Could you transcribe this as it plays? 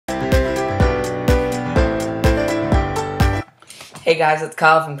Hey guys, it's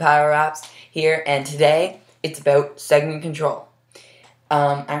Kyle from Power Apps here, and today it's about segment control.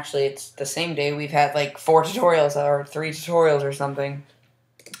 Actually, it's the same day. We've had like 4 tutorials or 3 tutorials or something.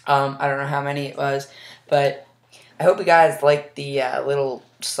 I don't know how many it was, but I hope you guys liked the little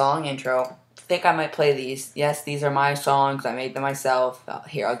song intro. I think I might play these. Yes, these are my songs. I made them myself.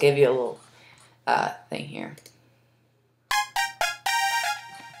 Here, I'll give you a little thing here.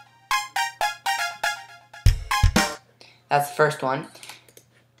 That's the first one.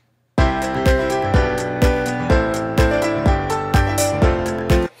 And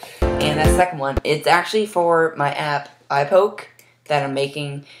that second one, it's actually for my app, iPoke, that I'm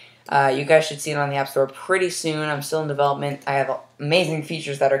making. You guys should see it on the App Store pretty soon. I'm still in development. I have amazing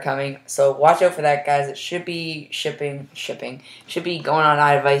features that are coming, so watch out for that, guys. It should be shipping. Should be going on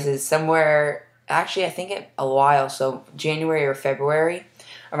iDevices somewhere, actually I think a while, so January or February,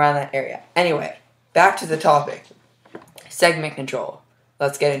 around that area. Anyway, back to the topic. Segment control.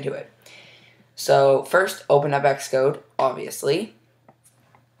 Let's get into it. So first, open up Xcode, obviously.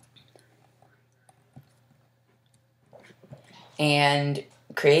 And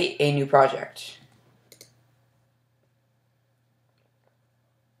create a new project.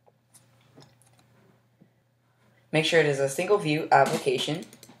 Make sure it is a single view application,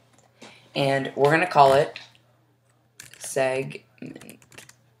 and we're going to call it segment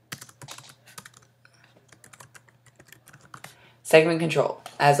control.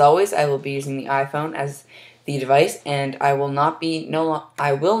 As always, I will be using the iPhone as the device, and I will no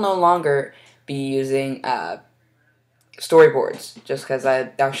longer be using storyboards, just because I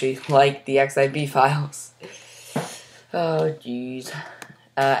actually like the XIB files. Oh, jeez.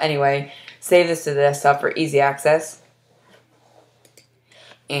 Anyway, save this to the desktop for easy access.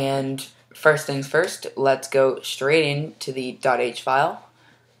 And first things first, let's go straight into the .h file.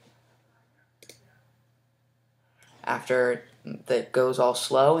 After that goes all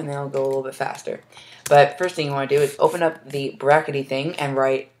slow, and then it'll go a little bit faster. But first thing you want to do is open up the brackety thing and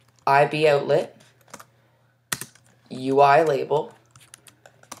write IB outlet, UI label,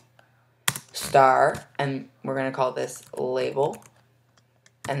 star, and we're going to call this label,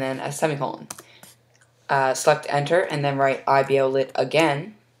 and then a semicolon. Select enter, and then write IB outlet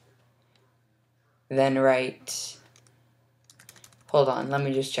again. Then write, hold on, let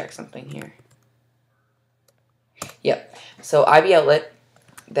me just check something here. Yep, so IB outlet,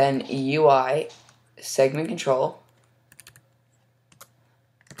 then UI segment control,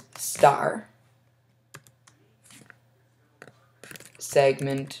 star,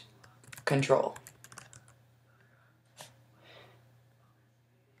 segment control.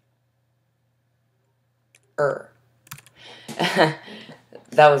 That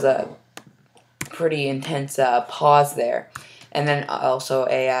was a pretty intense pause there. And then also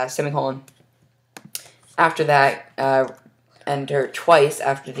a semicolon. After that, enter twice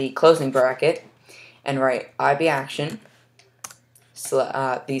after the closing bracket and write IB action,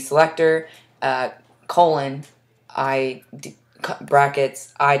 the selector, colon,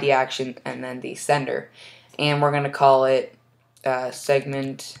 brackets, ID action, and then the sender. And we're going to call it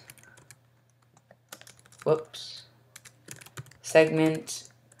segment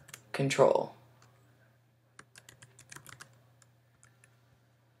control.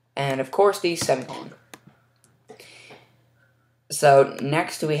 And of course the semicolon. So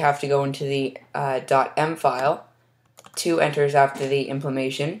next we have to go into the .m file, 2 enters after the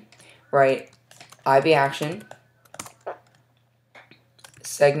implementation, write IB action,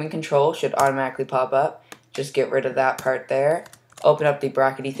 segment control should automatically pop up, just get rid of that part there, open up the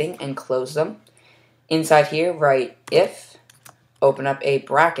brackety thing and close them. Inside here write if, open up a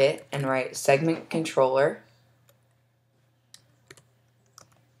bracket and write segment controller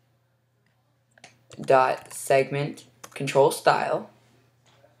dot segment control style,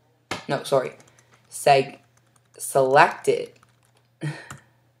 no, sorry, selected.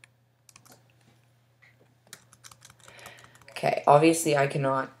 Okay, obviously I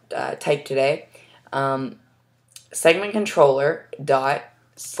cannot type today. Segment controller dot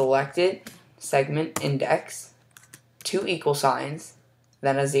selected segment index, 2 equal signs,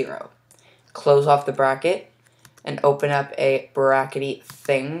 then a 0. Close off the bracket and open up a brackety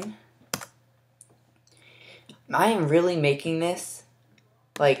thing. I am really making this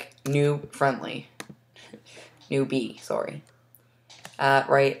like noob friendly. Newbie, sorry.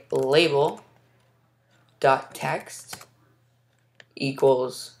 Write label dot text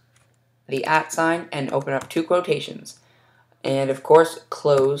equals the @ and open up 2 quotations. And of course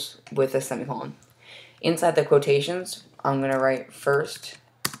close with a semicolon. Inside the quotations, I'm going to write first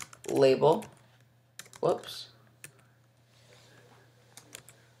label,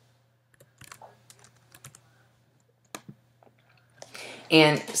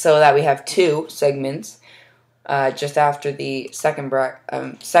 And so that we have 2 segments just after the second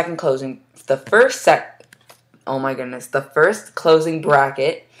closing, the first closing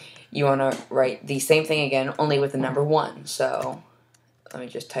bracket, you want to write the same thing again, only with the number 1. So let me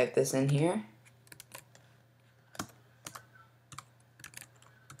just type this in here.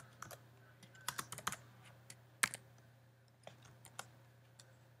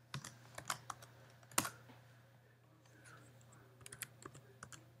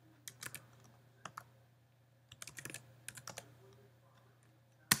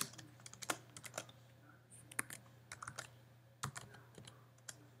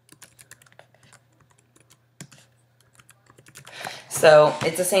 So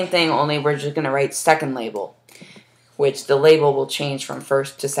it's the same thing, only we're just going to write second label, which the label will change from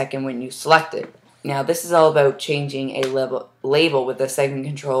first to second when you select it. Now this is all about changing a label with the segment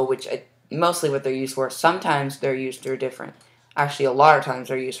control, which mostly what they're used for. Sometimes they're used for different. Actually, a lot of times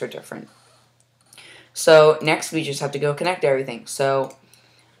they're used for different. So next we just have to go connect everything. So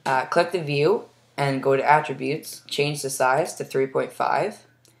click the view and go to attributes, change the size to 3.5,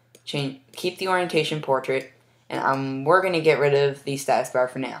 keep the orientation portrait, and we're going to get rid of the status bar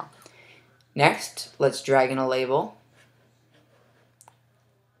for now. Next, let's drag in a label.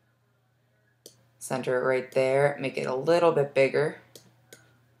 Center it right there, make it a little bit bigger.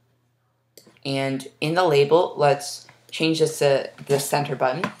 And in the label, let's change this to the center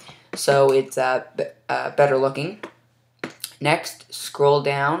button so it's better looking. Next, scroll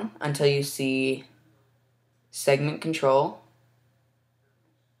down until you see segment control,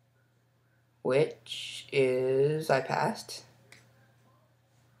 which is, I passed,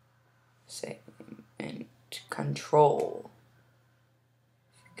 segment control.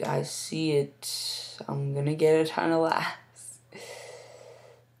 If you guys see it, I'm gonna get a ton of laughs.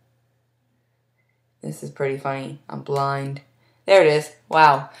 This is pretty funny. I'm blind. There it is.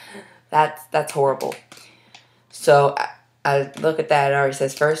 Wow, that's horrible. So look at that. It already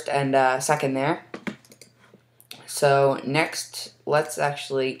says first and second there. So next, let's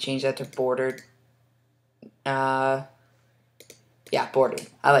actually change that to bordered. Yeah, bordered.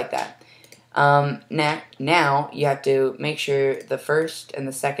 I like that. Now you have to make sure the first and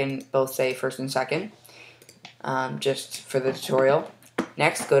the second both say first and second, just for the tutorial.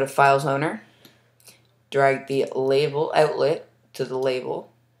 Next, go to Files Owner, drag the label outlet to the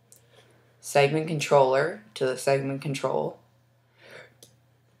label, segment controller to the segment control,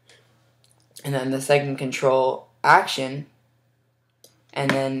 and then the segment control action, and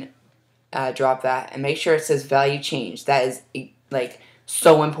then drop that and make sure it says value change. That is like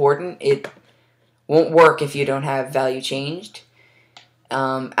so important. It won't work if you don't have value changed.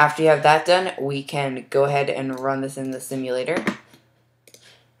 After you have that done, we can go ahead and run this in the simulator.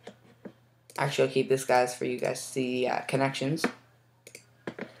 Actually, I'll keep this, guys, for you guys to see connections.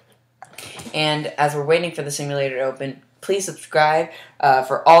 And as we're waiting for the simulator to open, please subscribe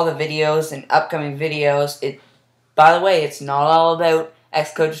for all the videos and upcoming videos. By the way, it's not all about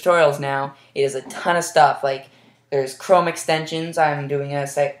Xcode tutorials now. It is a ton of stuff. Like, there's Chrome extensions. I'm doing a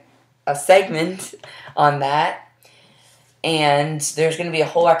segment on that. And there's going to be a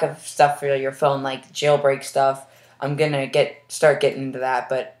whole lot of stuff for your phone, like jailbreak stuff. I'm going to start getting into that,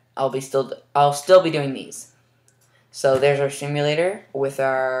 but I'll still be doing these. So there's our simulator with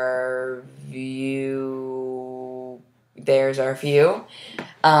our view. There's our view.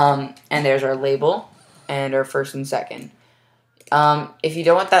 And there's our label and our first and second. If you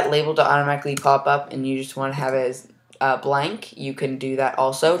don't want that label to automatically pop up and you just want to have it as blank, you can do that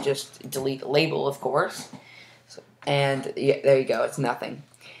also. Just delete the label, of course. And yeah, there you go. It's nothing.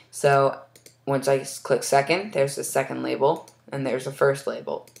 So once I click second, there's the second label, and there's the first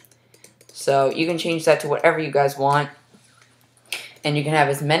label. So you can change that to whatever you guys want, and you can have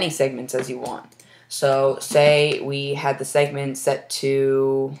as many segments as you want. So say we had the segment set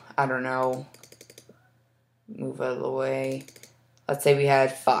to, I don't know, move out of the way. Let's say we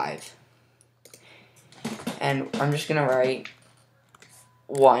had 5. And I'm just going to write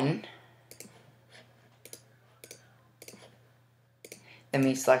 1. Then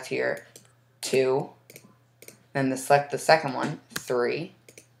we select here 2. Then select the second one, 3.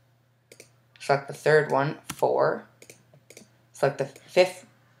 Select the third one, 4. Select the fifth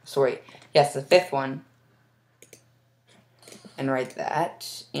one. And write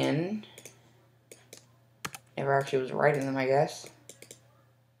that in. Never actually was writing them, I guess.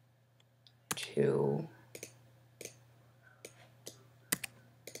 2.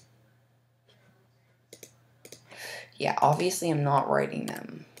 Yeah, obviously I'm not writing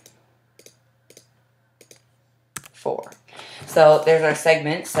them. 4. So there's our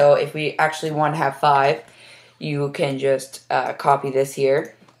segment. So if we actually want to have 5, you can just copy this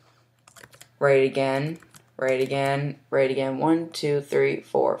here, write again, write again, write again, 1, 2, 3,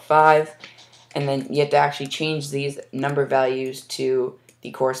 4, 5, and then you have to actually change these number values to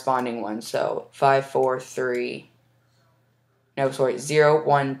the corresponding one. So 5, 4, 3, no, sorry, 0,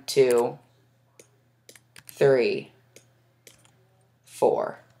 1, 2, 3,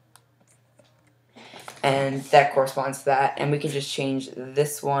 4. And that corresponds to that. And we can just change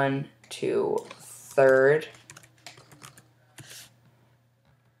this one to third.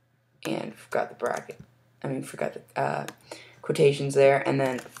 And forgot the bracket. Forgot the quotations there. And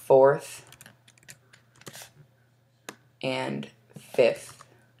then fourth and fifth.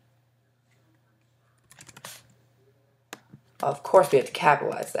 Of course, we have to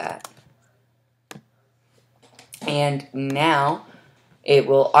capitalize that. And now it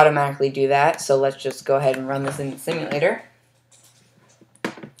will automatically do that. So let's just go ahead and run this in the simulator.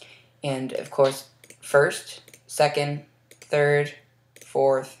 And of course, first, second, third,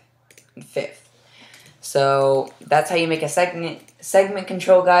 fourth, and fifth. So that's how you make a segment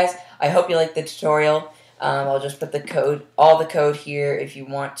control, guys. I hope you liked the tutorial. I'll just put the code, all the code here if you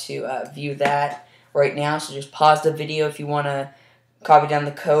want to view that right now. So just pause the video if you want to copy down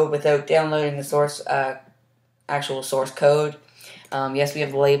the code without downloading the source, actual source code. Yes, we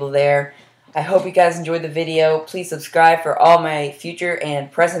have the label there. I hope you guys enjoyed the video. Please subscribe for all my future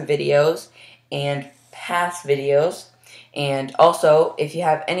and present videos and past videos. And also, if you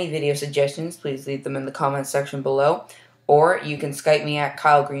have any video suggestions, please leave them in the comments section below. Or you can Skype me at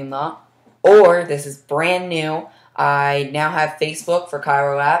kylegreenlaw. Or, this is brand new, I now have Facebook for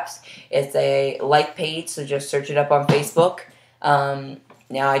Cairo Apps. It's a like page, so just search it up on Facebook.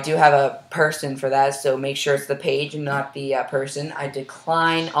 Now, I do have a person for that, so make sure it's the page and not the person. I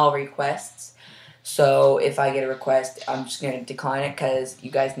decline all requests. So if I get a request, I'm just going to decline it because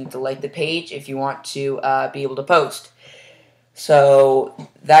you guys need to like the page if you want to be able to post. So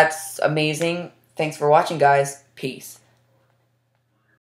that's amazing. Thanks for watching, guys. Peace.